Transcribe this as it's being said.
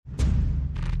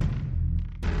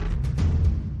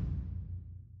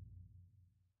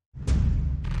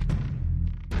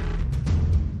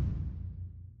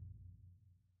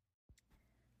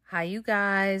Hi, you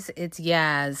guys. It's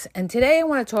Yaz. And today I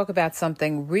want to talk about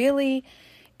something really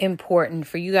important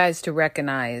for you guys to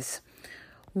recognize.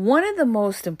 One of the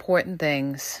most important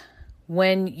things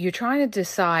when you're trying to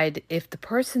decide if the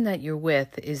person that you're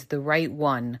with is the right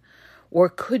one or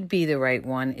could be the right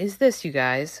one is this, you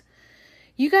guys.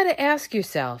 You got to ask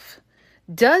yourself,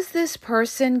 does this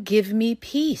person give me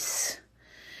peace?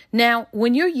 Now,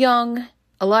 when you're young,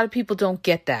 a lot of people don't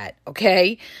get that,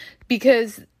 okay?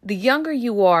 Because the younger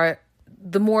you are,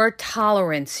 the more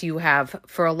tolerance you have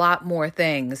for a lot more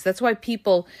things. That's why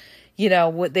people,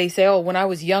 what they say, oh, when I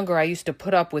was younger, I used to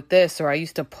put up with this, or I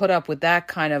used to put up with that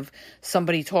kind of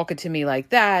somebody talking to me like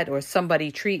that, or somebody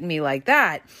treating me like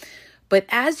that. But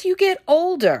as you get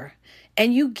older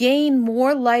and you gain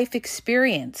more life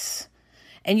experience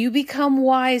and you become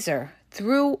wiser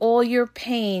through all your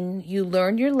pain, you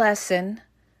learn your lesson,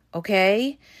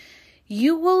 okay?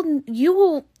 You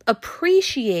will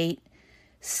appreciate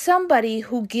somebody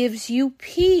who gives you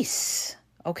peace,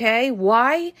 okay?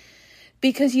 Why?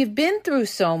 Because you've been through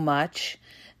so much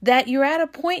that you're at a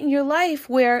point in your life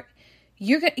where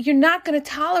you're not going to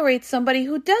tolerate somebody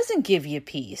who doesn't give you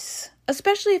peace,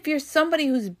 especially if you're somebody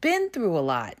who's been through a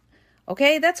lot,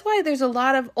 okay? That's why there's a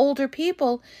lot of older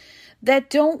people that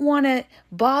don't want to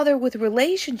bother with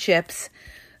relationships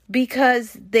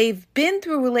because they've been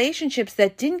through relationships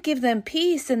that didn't give them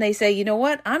peace, and they say, you know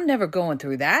what, I'm never going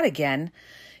through that again.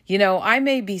 I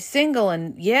may be single,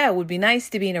 and yeah, it would be nice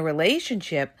to be in a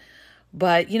relationship,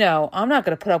 but, I'm not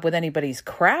going to put up with anybody's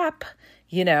crap,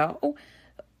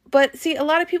 But see, a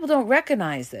lot of people don't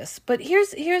recognize this, but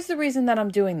here's the reason that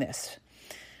I'm doing this.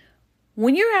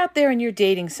 When you're out there and you're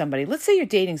dating somebody, let's say you're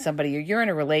dating somebody or you're in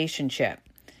a relationship,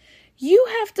 you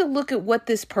have to look at what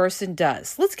this person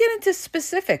does. Let's get into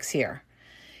specifics here.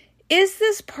 Is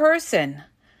this person,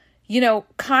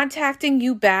 contacting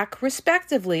you back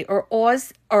respectively, or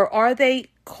are they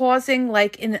causing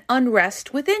like an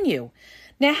unrest within you?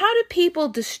 Now, how do people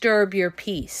disturb your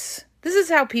peace? This is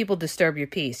how people disturb your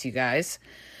peace, you guys.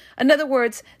 In other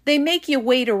words, they make you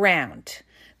wait around.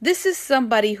 This is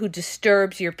somebody who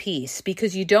disturbs your peace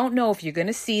because you don't know if you're going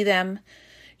to see them.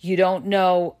 You don't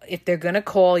know if they're going to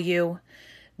call you.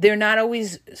 They're not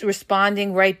always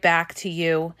responding right back to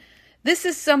you. This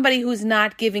is somebody who's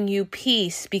not giving you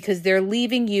peace because they're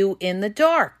leaving you in the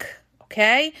dark,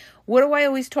 okay? What do I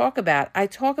always talk about? I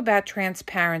talk about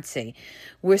transparency,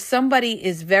 where somebody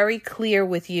is very clear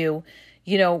with you,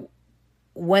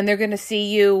 when they're going to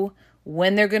see you,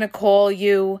 when they're going to call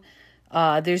you.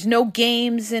 There's no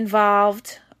games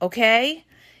involved, okay?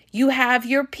 You have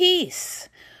your peace.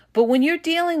 But when you're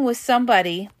dealing with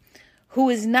somebody who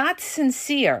is not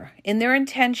sincere in their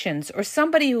intentions, or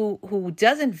somebody who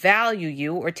doesn't value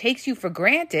you or takes you for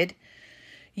granted,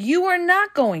 you are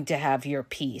not going to have your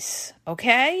peace,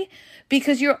 okay?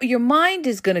 Because your mind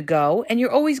is going to go, and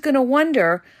you're always going to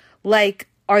wonder, like,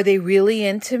 are they really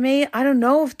into me? I don't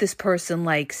know if this person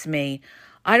likes me.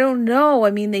 I don't know.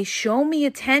 I mean, they show me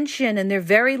attention and they're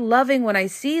very loving when I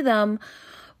see them,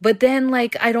 but then,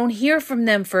 like, I don't hear from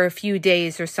them for a few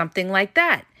days or something like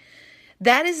that.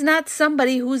 That is not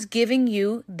somebody who's giving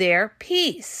you their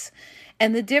peace.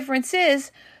 And the difference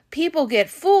is people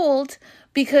get fooled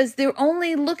because they're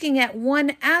only looking at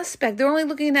one aspect. They're only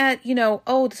looking at,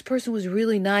 oh, this person was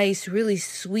really nice, really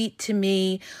sweet to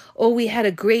me. Oh, we had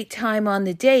a great time on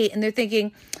the date. And they're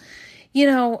thinking,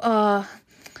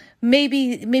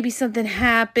 maybe something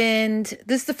happened.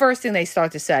 This is the first thing they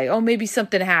start to say. Oh, maybe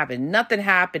something happened. Nothing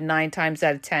happened 9 times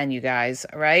out of 10, you guys,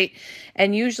 all right?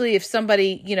 And usually if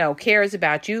somebody, cares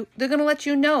about you, they're going to let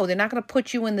you know. They're not going to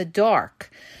put you in the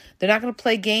dark. They're not going to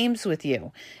play games with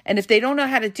you. And if they don't know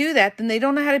how to do that, then they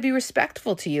don't know how to be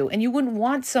respectful to you. And you wouldn't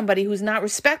want somebody who's not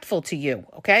respectful to you,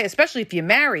 okay? Especially if you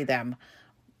marry them.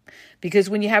 Because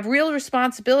when you have real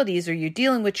responsibilities or you're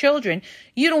dealing with children,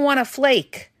 you don't want to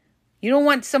flake. You don't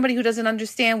want somebody who doesn't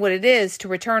understand what it is to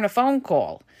return a phone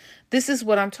call. This is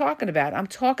what I'm talking about. I'm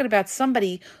talking about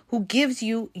somebody who gives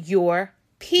you your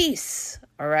peace,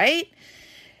 all right?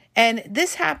 And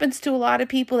this happens to a lot of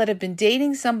people that have been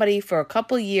dating somebody for a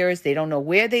couple of years. They don't know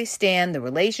where they stand. The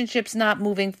relationship's not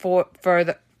moving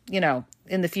further,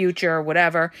 in the future or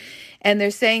whatever. And they're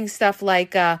saying stuff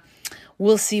like,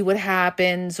 we'll see what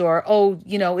happens, or, oh,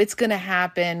 it's going to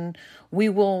happen. We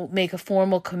will make a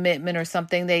formal commitment or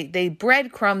something. They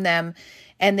breadcrumb them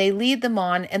and they lead them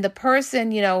on. And the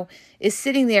person, is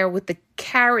sitting there with the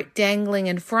carrot dangling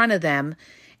in front of them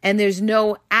and there's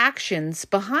no actions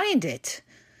behind it.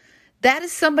 That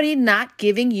is somebody not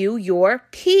giving you your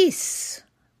peace.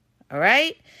 All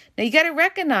right? Now you got to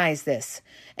recognize this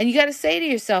and you got to say to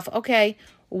yourself, okay,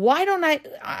 why don't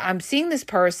I'm seeing this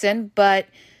person, but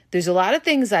There's a lot of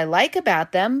things I like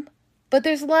about them, but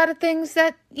there's a lot of things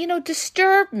that,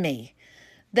 disturb me,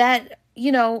 that,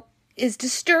 is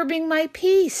disturbing my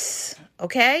peace.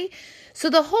 Okay? So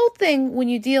the whole thing when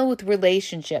you deal with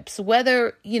relationships,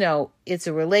 whether, it's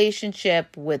a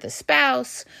relationship with a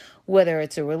spouse, whether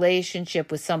it's a relationship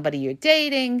with somebody you're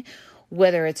dating,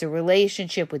 whether it's a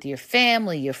relationship with your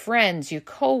family, your friends, your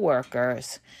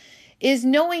coworkers, is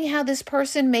knowing how this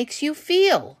person makes you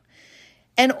feel.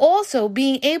 And also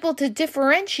being able to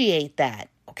differentiate that,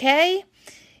 okay?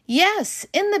 Yes,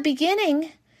 in the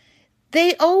beginning,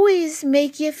 they always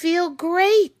make you feel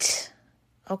great,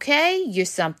 okay? You're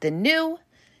something new,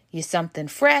 you're something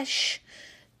fresh,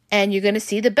 and you're going to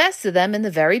see the best of them in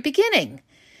the very beginning.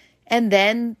 And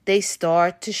then they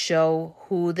start to show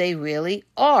who they really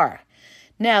are.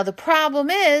 Now, the problem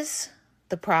is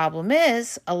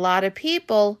a lot of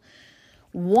people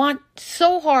want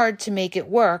so hard to make it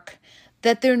work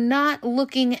that they're not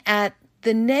looking at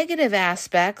the negative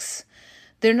aspects.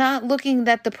 They're not looking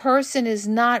that the person is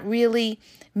not really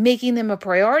making them a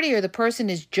priority, or the person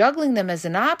is juggling them as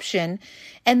an option,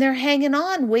 and they're hanging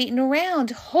on, waiting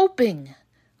around, hoping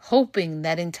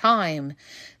that in time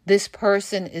this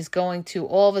person is going to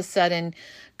all of a sudden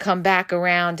come back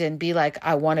around and be like,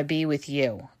 I want to be with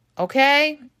you.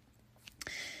 Okay?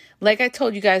 Like I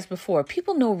told you guys before,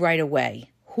 people know right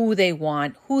away who they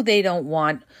want, who they don't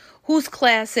want, who's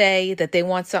class A that they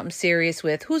want something serious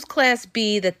with, who's class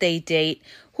B that they date,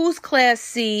 who's class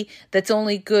C that's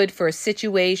only good for a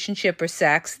situationship or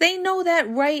sex. They know that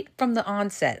right from the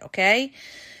onset, okay?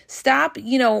 Stop,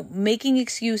 making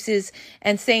excuses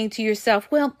and saying to yourself,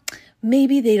 well,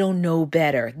 maybe they don't know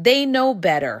better. They know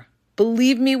better.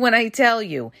 Believe me when I tell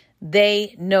you,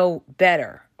 they know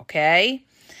better, okay?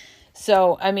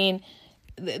 So,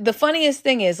 the funniest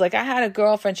thing is, like, I had a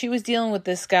girlfriend, she was dealing with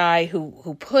this guy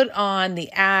who put on the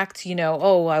act, I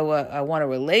want a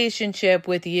relationship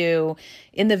with you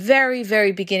in the very,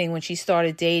 very beginning when she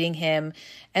started dating him,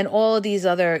 and all of these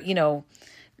other,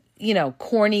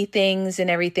 corny things and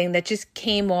everything that just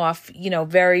came off,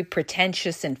 very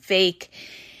pretentious and fake.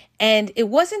 And it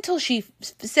wasn't until she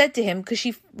said to him, because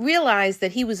she realized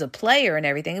that he was a player and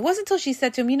everything, it wasn't until she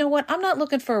said to him, you know what, I'm not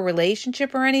looking for a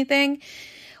relationship or anything.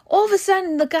 All of a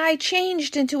sudden, the guy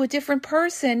changed into a different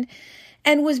person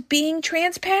and was being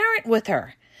transparent with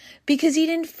her, because he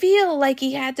didn't feel like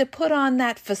he had to put on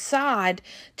that facade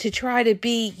to try to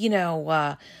be,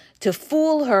 to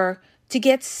fool her to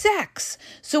get sex.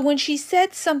 So when she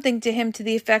said something to him to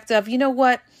the effect of, you know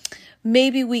what,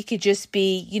 maybe we could just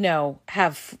be,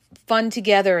 have fun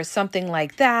together or something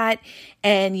like that,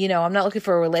 and, I'm not looking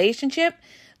for a relationship,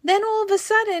 then all of a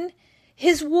sudden,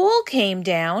 his wall came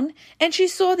down and she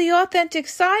saw the authentic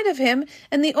side of him,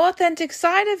 and the authentic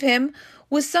side of him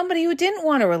was somebody who didn't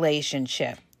want a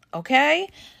relationship, okay?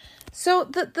 So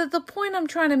the point I'm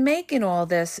trying to make in all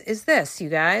this is this, you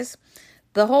guys.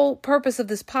 The whole purpose of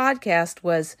this podcast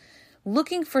was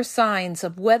looking for signs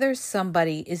of whether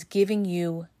somebody is giving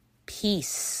you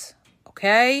peace,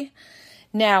 okay?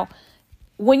 Now,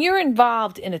 when you're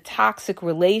involved in a toxic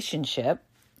relationship,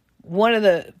 one of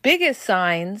the biggest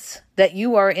signs that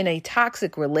you are in a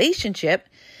toxic relationship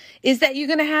is that you're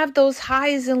going to have those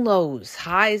highs and lows.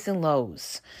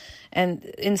 And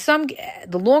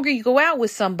the longer you go out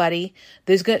with somebody,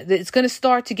 it's going to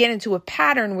start to get into a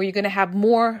pattern where you're going to have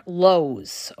more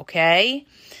lows, okay?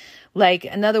 Like,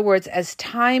 in other words, as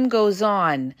time goes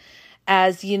on,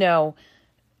 as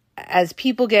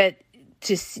people get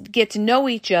to know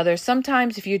each other,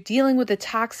 sometimes if you're dealing with a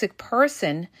toxic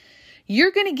person,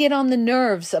 you're going to get on the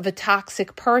nerves of a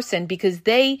toxic person, because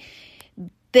they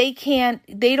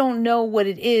don't know what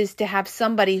it is to have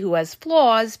somebody who has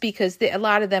flaws, because a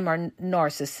lot of them are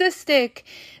narcissistic.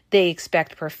 They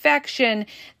expect perfection.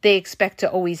 They expect to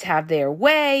always have their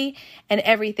way and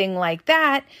everything like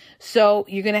that. So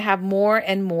you're going to have more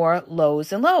and more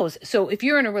lows and lows. So if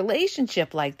you're in a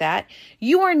relationship like that,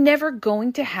 you are never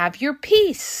going to have your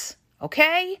peace.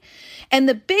 Okay? And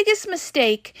the biggest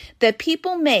mistake that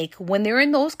people make when they're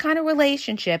in those kind of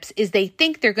relationships is they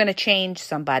think they're going to change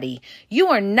somebody. You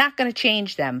are not going to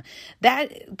change them.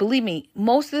 Believe me,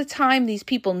 most of the time, these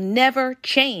people never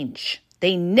change.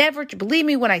 They never, believe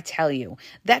me when I tell you,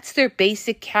 that's their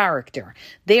basic character.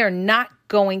 They are not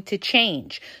going to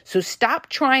change. So stop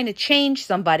trying to change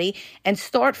somebody and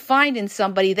start finding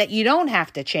somebody that you don't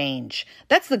have to change.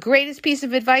 That's the greatest piece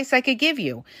of advice I could give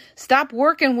you. Stop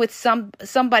working with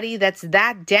somebody that's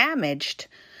that damaged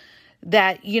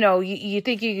that, you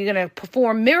think you're going to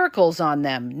perform miracles on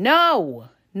them.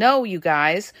 No, you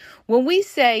guys. When we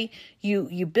say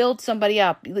you build somebody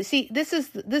up, see, this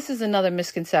is another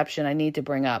misconception I need to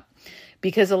bring up.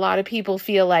 because a lot of people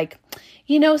feel like,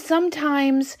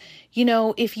 sometimes,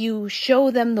 if you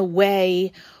show them the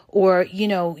way, or,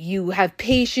 you have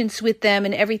patience with them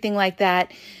and everything like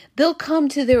that, they'll come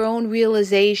to their own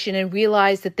realization and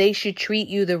realize that they should treat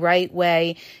you the right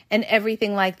way and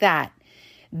everything like that.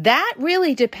 That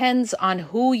really depends on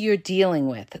who you're dealing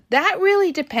with. That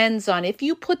really depends on if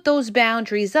you put those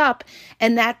boundaries up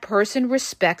and that person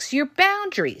respects your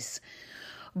boundaries.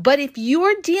 But if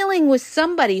you're dealing with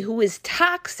somebody who is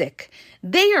toxic,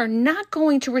 they are not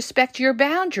going to respect your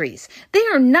boundaries. They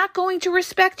are not going to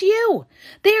respect you.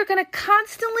 They are going to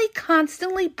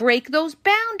constantly break those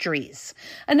boundaries.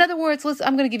 In other words,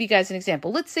 I'm going to give you guys an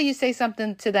example. Let's say you say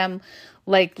something to them,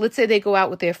 like, let's say they go out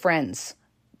with their friends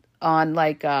on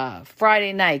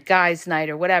Friday night, guys' night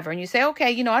or whatever. And you say,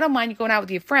 okay, I don't mind you going out with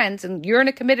your friends and you're in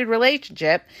a committed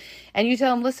relationship. And you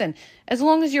tell them, listen, as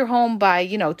long as you're home by,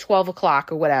 12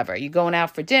 o'clock or whatever, you're going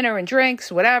out for dinner and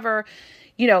drinks, whatever,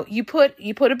 you put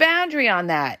a boundary on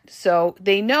that. So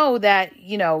they know that,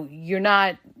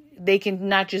 they can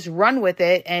not just run with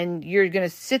it and you're going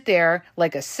to sit there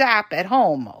like a sap at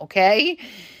home. Okay.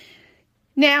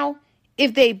 Now,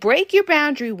 if they break your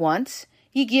boundary once,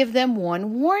 you give them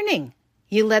one warning.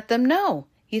 You let them know.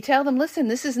 You tell them, listen,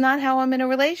 this is not how I'm in a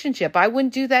relationship. I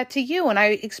wouldn't do that to you, and I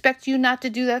expect you not to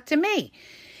do that to me.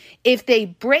 If they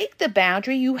break the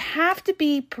boundary, you have to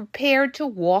be prepared to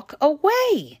walk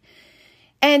away.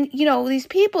 And, these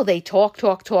people, they talk.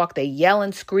 They yell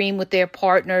and scream with their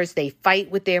partners. They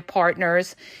fight with their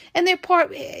partners. And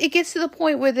it gets to the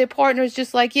point where their partner is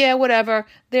just like, yeah, whatever.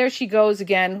 There she goes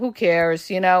again. Who cares?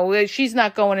 She's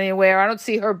not going anywhere. I don't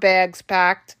see her bags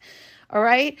packed. All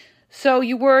right. So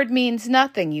your word means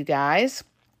nothing, you guys.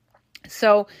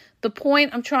 So the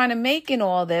point I'm trying to make in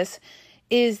all this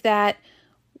is that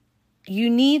you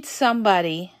need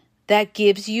somebody that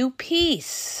gives you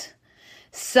peace.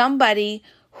 Somebody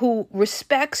who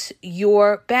respects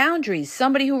your boundaries.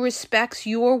 Somebody who respects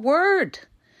your word.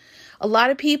 A lot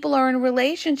of people are in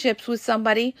relationships with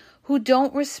somebody who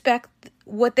don't respect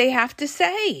what they have to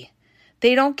say.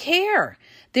 They don't care.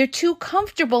 They're too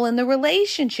comfortable in the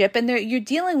relationship, and you're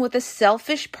dealing with a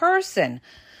selfish person.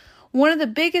 One of the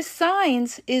biggest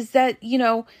signs is that,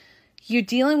 you're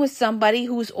dealing with somebody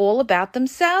who's all about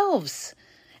themselves,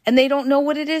 and they don't know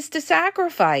what it is to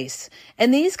sacrifice.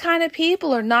 And these kind of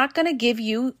people are not going to give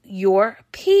you your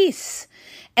peace.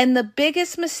 And the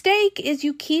biggest mistake is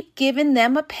you keep giving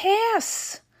them a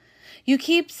pass.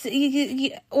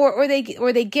 Or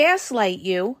they gaslight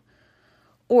you,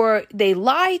 or they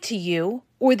lie to you,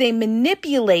 or they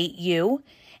manipulate you,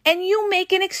 and you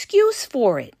make an excuse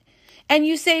for it. And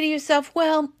you say to yourself,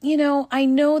 well, I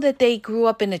know that they grew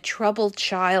up in a troubled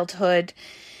childhood.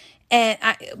 And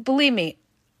believe me,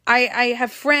 I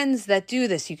have friends that do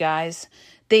this, you guys.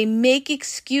 They make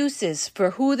excuses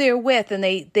for who they're with, and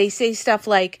they say stuff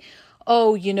like,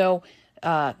 oh,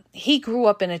 he grew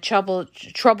up in a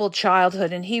troubled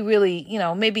childhood, and he really,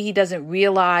 maybe he doesn't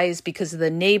realize because of the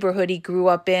neighborhood he grew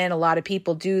up in. A lot of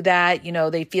people do that.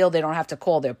 They feel they don't have to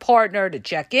call their partner to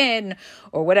check in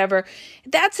or whatever.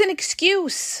 That's an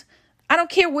excuse. I don't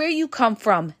care where you come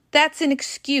from. That's an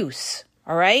excuse.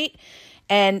 All right.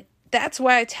 And that's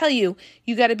why I tell you,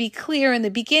 you got to be clear in the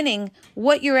beginning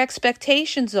what your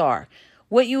expectations are.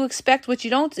 What you expect, what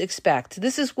you don't expect.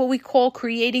 This is what we call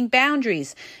creating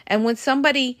boundaries. And when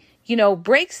somebody,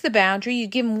 breaks the boundary, you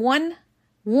give them one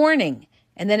warning.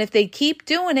 And then if they keep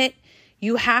doing it,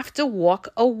 you have to walk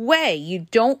away. You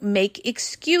don't make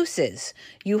excuses.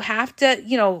 You have to,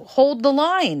 hold the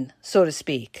line, so to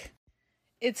speak.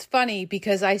 It's funny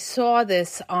because I saw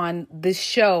this on this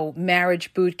show,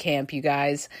 Marriage Boot Camp, you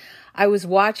guys. I was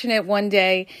watching it one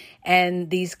day, and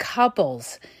these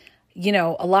couples,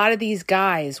 a lot of these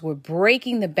guys were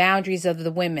breaking the boundaries of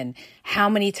the women, how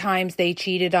many times they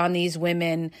cheated on these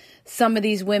women. Some of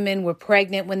these women were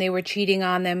pregnant when they were cheating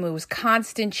on them. It was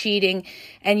constant cheating.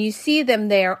 And you see them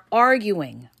there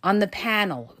arguing on the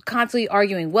panel, constantly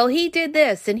arguing. Well, he did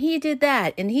this and he did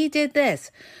that and he did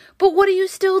this. But what are you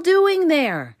still doing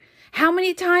there? How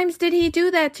many times did he do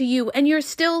that to you? And you're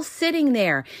still sitting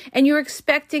there and you're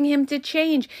expecting him to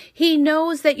change. He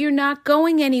knows that you're not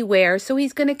going anywhere, so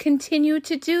he's going to continue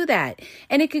to do that.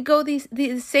 And it could go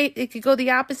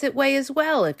the opposite way as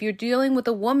well. If you're dealing with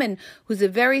a woman who's a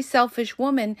very selfish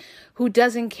woman who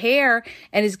doesn't care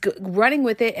and is running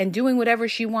with it and doing whatever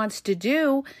she wants to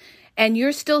do, and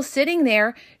you're still sitting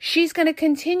there, she's going to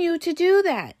continue to do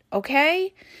that,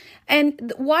 okay?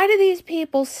 And why do these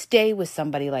people stay with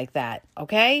somebody like that?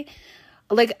 Okay.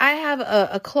 Like I have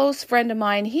a close friend of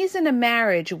mine. He's in a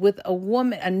marriage with a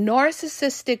woman, a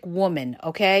narcissistic woman.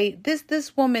 Okay.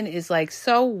 This woman is like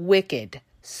so wicked.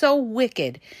 so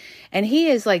wicked. And he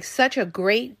is like such a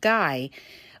great guy,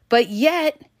 but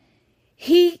yet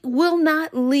he will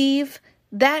not leave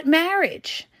that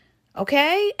marriage.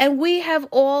 Okay? And we have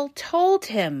all told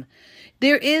him,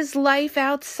 there is life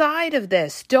outside of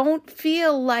this. Don't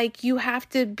feel like you have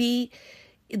to be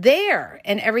there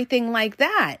and everything like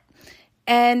that.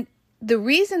 And the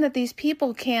reason that these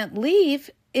people can't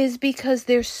leave is because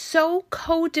they're so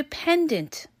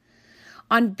codependent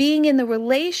on being in the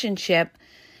relationship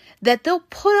that they'll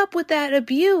put up with that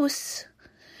abuse.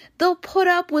 They'll put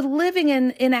up with living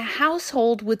in a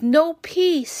household with no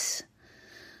peace,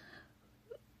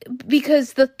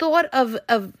 because the thought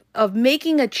of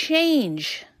making a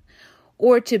change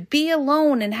or to be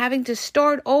alone and having to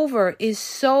start over is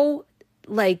so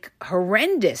like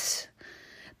horrendous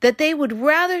that they would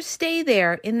rather stay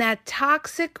there in that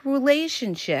toxic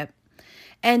relationship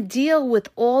and deal with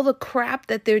all the crap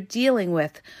that they're dealing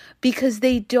with, because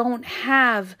they don't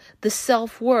have the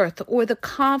self-worth or the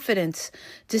confidence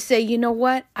to say, you know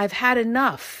what, I've had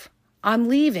enough. I'm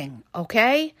leaving,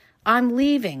 okay? I'm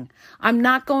leaving. I'm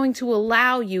not going to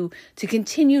allow you to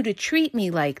continue to treat me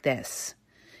like this.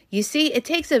 You see, it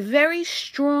takes a very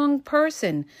strong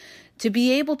person to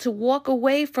be able to walk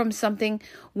away from something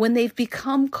when they've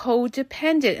become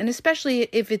codependent, and especially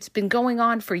if it's been going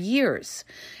on for years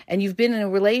and you've been in a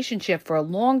relationship for a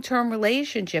long-term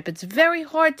relationship. It's very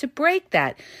hard to break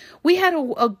that. We had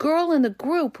a girl in the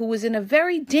group who was in a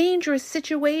very dangerous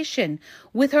situation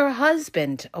with her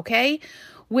husband, okay?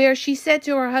 Where she said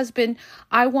to her husband,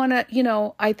 I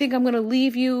think I'm going to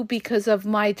leave you because of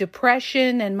my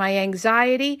depression and my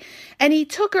anxiety. And he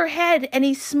took her head and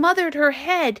he smothered her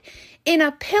head in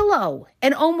a pillow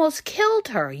and almost killed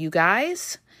her, you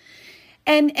guys.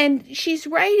 And she's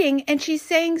writing and she's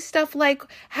saying stuff like,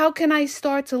 how can I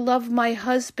start to love my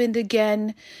husband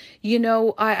again? You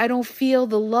know, I don't feel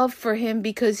the love for him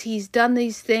because he's done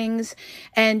these things.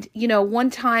 And, you know, one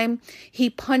time he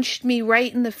punched me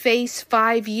right in the face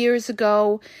 5 years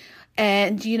ago.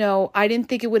 And, you know, I didn't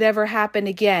think it would ever happen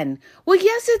again. Well,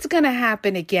 yes, it's going to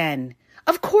happen again.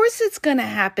 Of course it's going to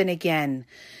happen again,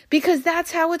 because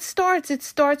that's how it starts. It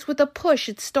starts with a push.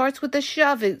 It starts with a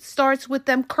shove. It starts with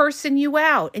them cursing you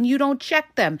out and you don't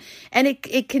check them. And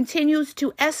it continues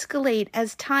to escalate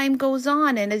as time goes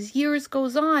on and as years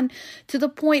goes on, to the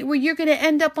point where you're going to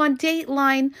end up on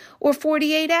Dateline or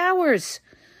 48 Hours.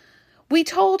 We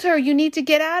told her, you need to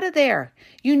get out of there.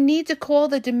 You need to call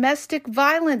the domestic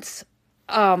violence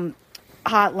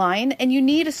hotline, and you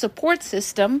need a support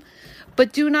system.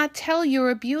 But do not tell your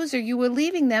abuser you were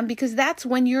leaving them, because that's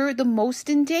when you're the most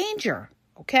in danger,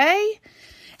 okay?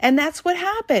 And that's what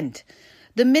happened.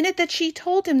 The minute that she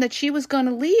told him that she was going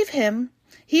to leave him,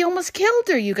 he almost killed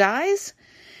her, you guys.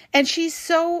 And she's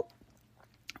so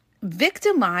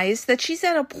victimized that she's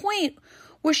at a point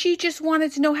where she just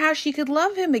wanted to know how she could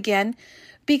love him again,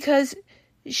 because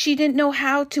she didn't know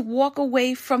how to walk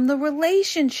away from the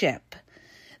relationship.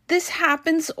 This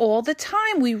happens all the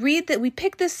time. We read that, we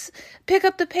pick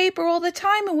up the paper all the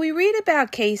time, and we read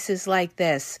about cases like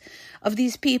this of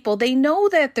these people. They know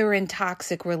that they're in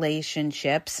toxic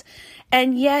relationships,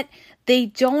 and yet they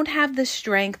don't have the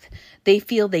strength. They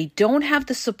feel they don't have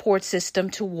the support system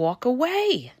to walk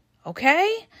away.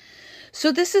 Okay?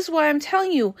 So this is why I'm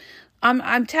telling you,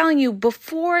 I'm telling you,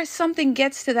 before something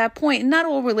gets to that point, and not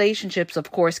all relationships,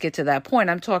 of course, get to that point.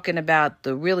 I'm talking about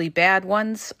the really bad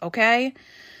ones, okay?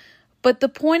 But the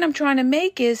point I'm trying to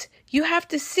make is, you have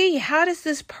to see, how does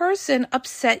this person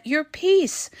upset your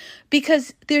peace?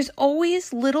 Because there's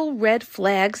always little red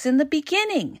flags in the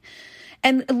beginning.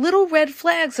 And little red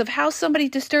flags of how somebody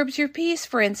disturbs your peace,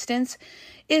 for instance,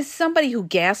 is somebody who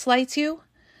gaslights you,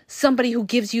 somebody who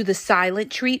gives you the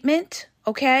silent treatment,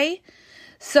 okay?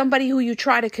 Somebody who you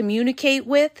try to communicate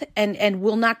with and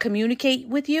will not communicate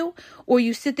with you, or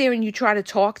you sit there and you try to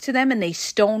talk to them and they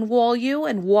stonewall you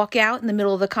and walk out in the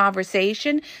middle of the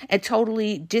conversation and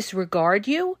totally disregard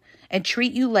you and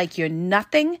treat you like you're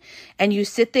nothing, and you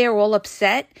sit there all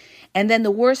upset. And then the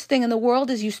worst thing in the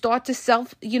world is you start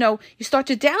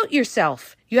to doubt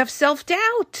yourself. You have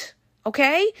self-doubt,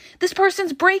 okay? This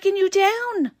person's breaking you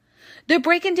down. They're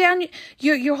breaking down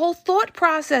your whole thought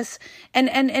process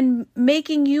and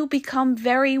making you become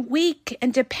very weak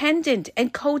and dependent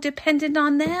and codependent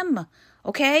on them.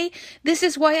 Okay? This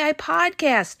is why I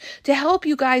podcast, to help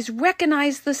you guys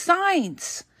recognize the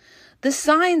signs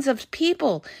of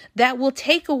people that will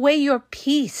take away your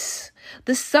peace,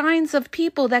 the signs of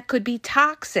people that could be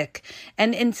toxic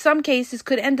and in some cases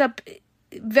could end up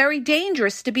very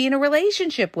dangerous to be in a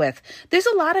relationship with. There's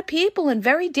a lot of people in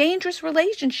very dangerous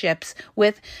relationships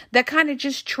with that kind of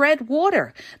just tread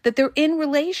water, that they're in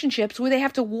relationships where they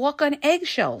have to walk on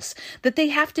eggshells, that they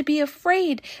have to be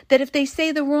afraid that if they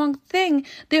say the wrong thing,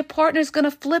 their partner's going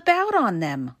to flip out on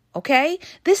them. Okay?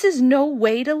 This is no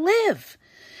way to live.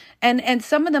 And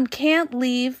some of them can't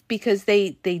leave because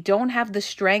they don't have the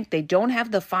strength, they don't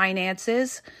have the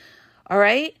finances. All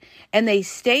right. And they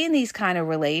stay in these kind of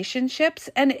relationships,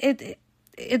 and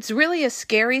it's really a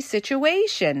scary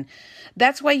situation.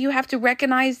 That's why you have to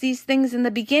recognize these things in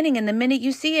the beginning. And the minute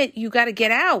you see it, you got to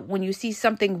get out when you see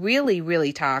something really,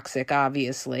 really toxic,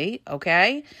 obviously.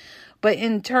 Okay. But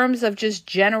in terms of just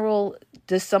general,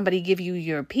 does somebody give you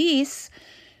your peace?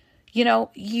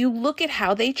 You look at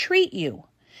how they treat you.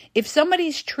 If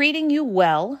somebody's treating you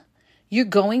well, you're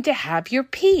going to have your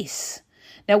peace.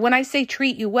 Now, when I say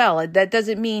treat you well, that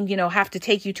doesn't mean, have to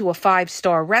take you to a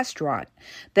 5-star restaurant.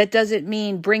 That doesn't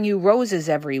mean bring you roses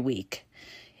every week.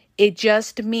 It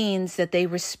just means that they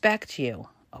respect you,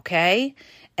 okay?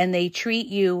 And they treat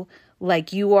you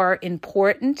like you are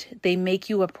important. They make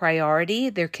you a priority.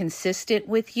 They're consistent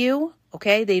with you,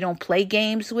 okay? They don't play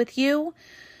games with you.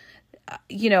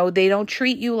 They don't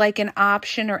treat you like an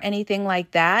option or anything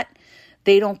like that.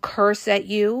 They don't curse at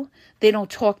you. They don't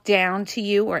talk down to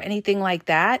you or anything like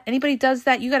that. Anybody does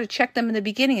that, you got to check them in the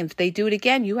beginning. If they do it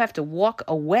again, you have to walk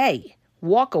away.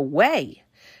 Walk away,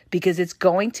 because it's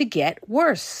going to get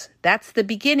worse. That's the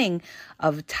beginning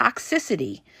of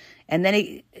toxicity. And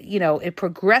then it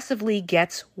progressively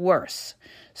gets worse.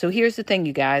 So here's the thing,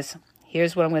 you guys.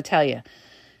 Here's what I'm going to tell you.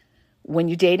 When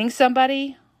you're dating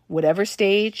somebody, whatever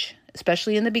stage,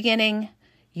 especially in the beginning,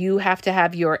 you have to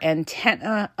have your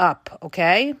antenna up,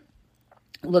 okay?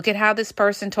 Look at how this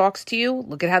person talks to you.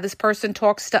 Look at how this person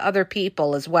talks to other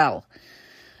people as well,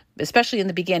 especially in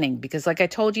the beginning, because like I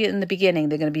told you in the beginning,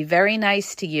 they're going to be very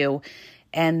nice to you,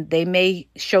 and they may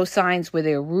show signs where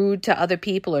they're rude to other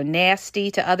people or nasty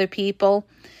to other people.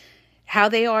 How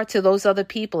they are to those other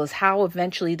people is how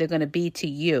eventually they're going to be to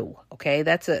you, okay?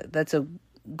 That's a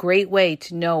great way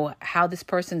to know how this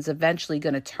person's eventually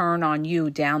going to turn on you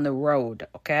down the road,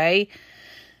 okay?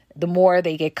 The more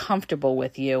they get comfortable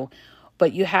with you.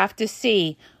 But you have to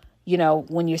see,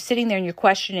 when you're sitting there and you're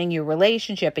questioning your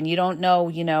relationship and you don't know,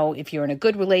 if you're in a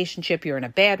good relationship, you're in a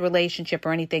bad relationship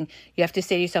or anything, you have to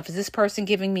say to yourself, is this person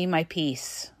giving me my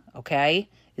peace? Okay?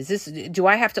 Do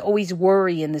I have to always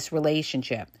worry in this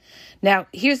relationship? Now,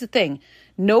 here's the thing.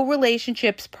 No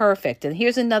relationship's perfect. And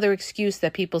here's another excuse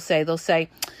that people say. They'll say,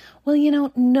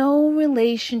 well, no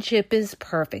relationship is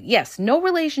perfect. Yes, no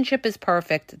relationship is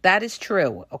perfect. That is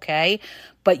true, okay?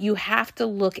 But you have to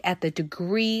look at the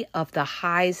degree of the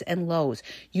highs and lows.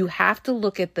 You have to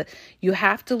look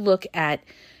at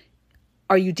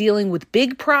are you dealing with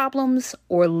big problems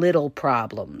or little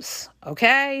problems,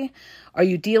 okay? Are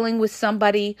you dealing with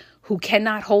somebody who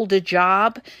cannot hold a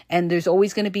job and there's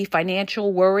always going to be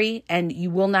financial worry and you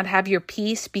will not have your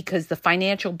peace because the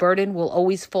financial burden will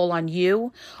always fall on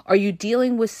you? Are you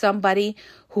dealing with somebody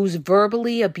who's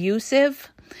verbally abusive,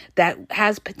 that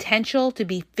has potential to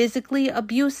be physically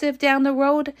abusive down the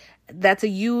road? That's a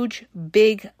huge,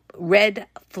 big red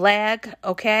flag,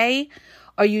 okay?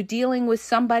 Are you dealing with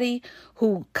somebody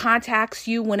who contacts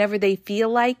you whenever they feel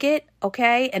like it,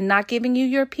 okay, and not giving you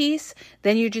your peace?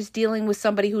 Then you're just dealing with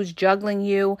somebody who's juggling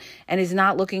you and is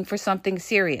not looking for something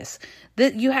serious.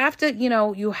 You have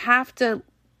to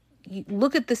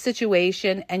look at the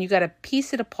situation and you got to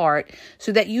piece it apart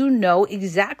so that you know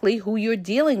exactly who you're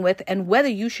dealing with and whether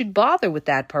you should bother with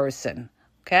that person.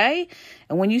 Okay?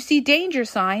 And when you see danger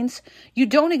signs, you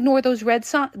don't ignore those red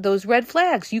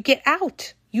flags. You get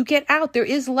out. You get out. There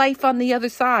is life on the other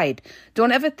side.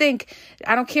 Don't ever think,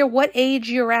 I don't care what age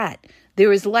you're at,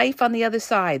 there is life on the other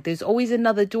side. There's always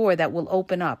another door that will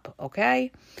open up, okay?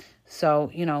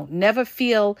 So, never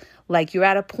feel like you're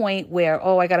at a point where,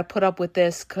 I got to put up with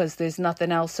this because there's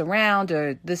nothing else around,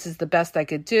 or this is the best I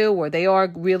could do, or they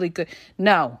are really good.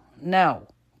 No,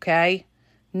 okay?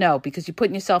 No, because you're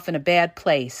putting yourself in a bad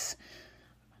place.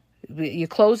 You're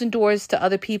closing doors to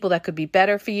other people that could be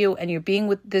better for you, and you're being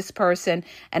with this person,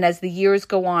 and as the years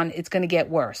go on, it's going to get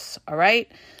worse, all right?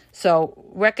 So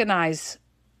recognize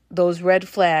those red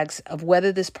flags of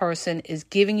whether this person is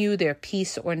giving you their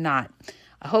peace or not.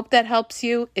 I hope that helps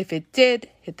you. If it did,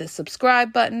 hit the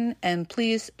subscribe button, and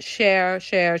please share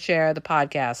the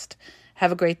podcast.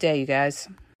 Have a great day, you guys.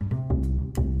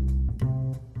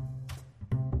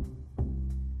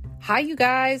 Hi, you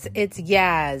guys. It's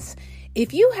Yaz.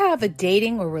 If you have a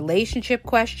dating or relationship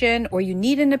question, or you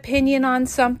need an opinion on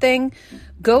something,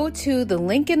 go to the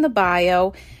link in the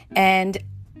bio and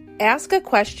ask a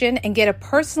question and get a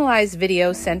personalized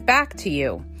video sent back to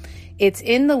you. It's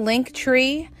in the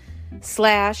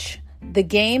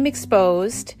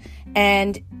Linktree/TheGameExposed,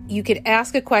 and you could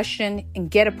ask a question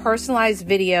and get a personalized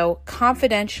video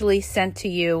confidentially sent to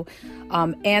you,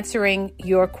 answering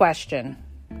your question.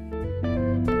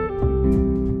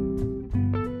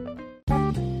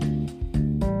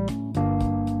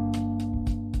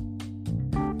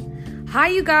 Hi,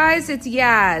 you guys, it's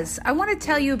Yaz. I want to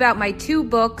tell you about my 2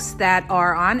 books that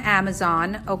are on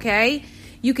Amazon, okay?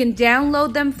 You can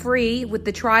download them free with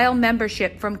the trial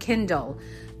membership from Kindle.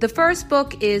 The first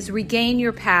book is Regain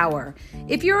Your Power.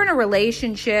 If you're in a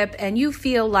relationship and you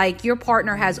feel like your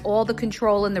partner has all the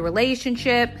control in the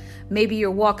relationship, maybe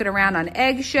you're walking around on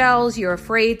eggshells, you're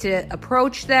afraid to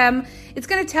approach them, it's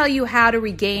going to tell you how to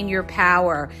regain your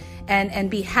power and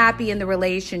be happy in the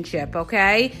relationship,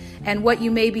 okay? And what you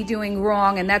may be doing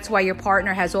wrong, and that's why your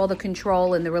partner has all the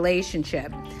control in the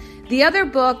relationship. The other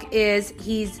book is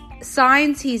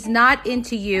Signs He's Not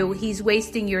Into You, He's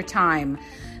Wasting Your Time.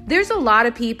 There's a lot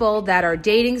of people that are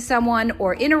dating someone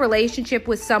or in a relationship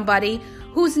with somebody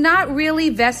who's not really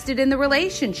vested in the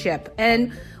relationship.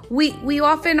 And we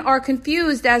often are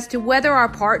confused as to whether our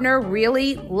partner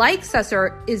really likes us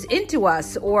or is into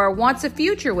us or wants a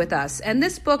future with us. And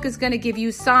this book is going to give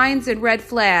you signs and red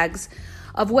flags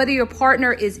of whether your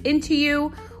partner is into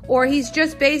you or he's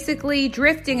just basically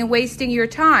drifting and wasting your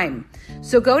time.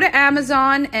 So go to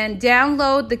Amazon and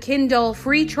download the Kindle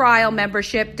free trial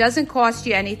membership. Doesn't cost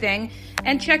you anything.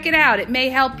 And check it out. It may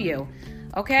help you.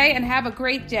 Okay? And have a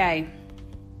great day.